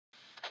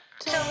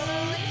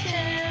Totally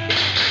Tim.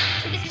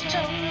 It's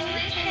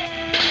totally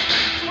him.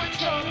 We're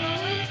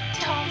totally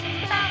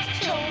talking about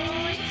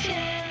totally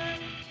Tim.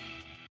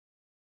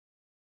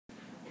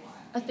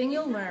 A thing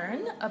you'll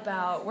learn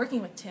about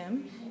working with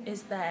Tim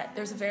is that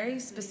there's a very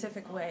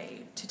specific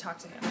way to talk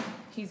to him.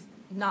 He's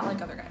not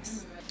like other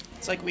guys.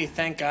 It's like we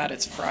thank God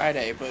it's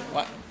Friday, but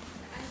what?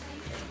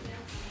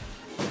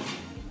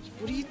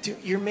 What do you do?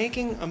 You're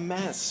making a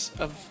mess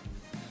of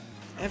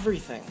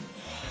everything.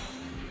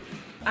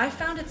 I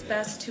found it's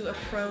best to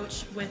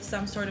approach with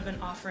some sort of an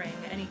offering,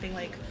 anything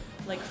like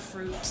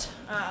fruit.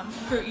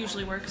 Fruit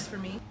usually works for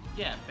me.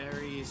 Yeah,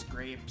 berries,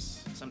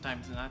 grapes,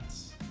 sometimes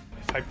nuts.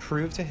 If I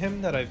prove to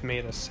him that I've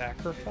made a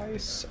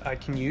sacrifice, I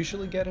can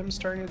usually get him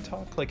starting to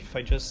talk. Like if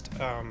I just,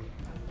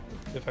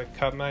 if I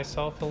cut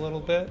myself a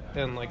little bit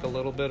and like a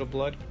little bit of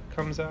blood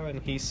comes out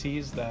and he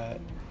sees that,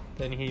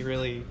 then he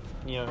really,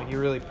 he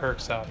really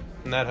perks up,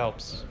 and that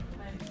helps.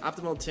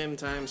 Optimal Tim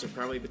times are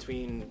probably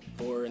between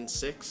 4 and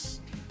 6.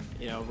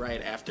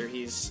 Right after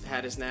he's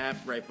had his nap,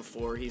 right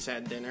before he's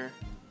had dinner.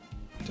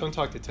 Don't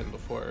talk to Tim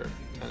before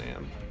 10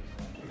 a.m.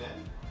 Man,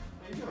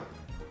 how you doing?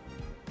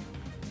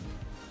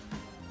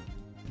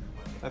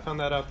 I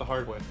found that out the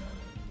hard way.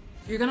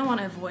 You're going to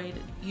want to avoid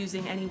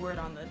using any word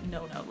on the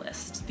no-no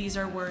list. These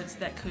are words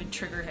that could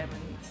trigger him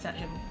and set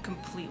him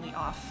completely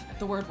off.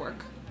 The word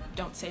work,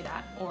 don't say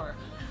that, or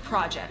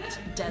project,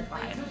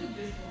 deadline,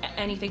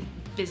 anything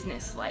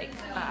business-like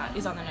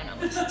is on the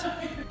no-no list.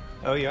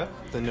 Oh yeah,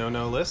 the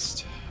no-no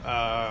list.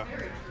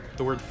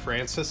 The word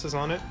Francis is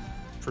on it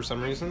for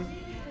some reason.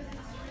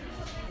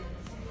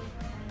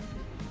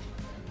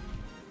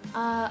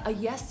 A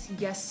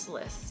yes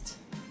list.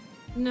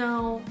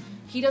 No,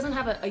 he doesn't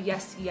have a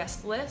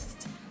yes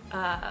list,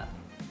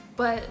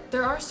 but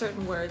there are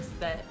certain words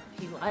that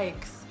he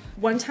likes.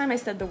 One time I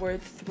said the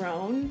word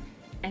throne,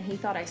 and he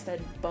thought I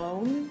said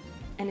bone,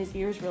 and his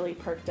ears really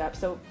perked up,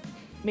 so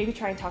maybe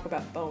try and talk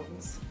about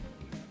bones.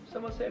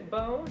 Someone say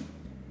bone?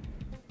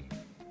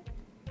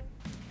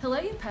 He'll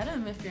let you pet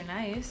him if you're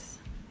nice,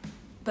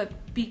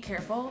 but be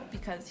careful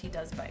because he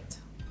does bite.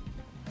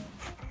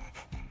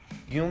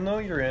 You'll know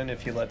you're in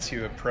if he lets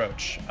you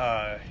approach.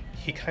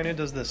 He kind of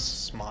does this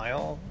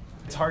smile.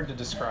 It's hard to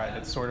describe.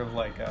 It's sort of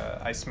like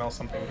a, I smell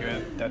something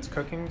good that's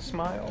cooking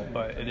smile,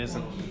 but it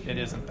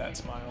isn't that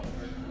smile.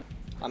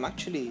 I'm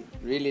actually a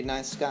really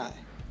nice guy.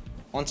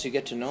 Once you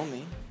get to know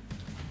me.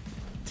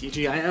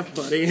 TGIF,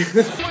 buddy.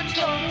 We're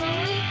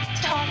totally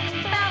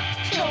talking about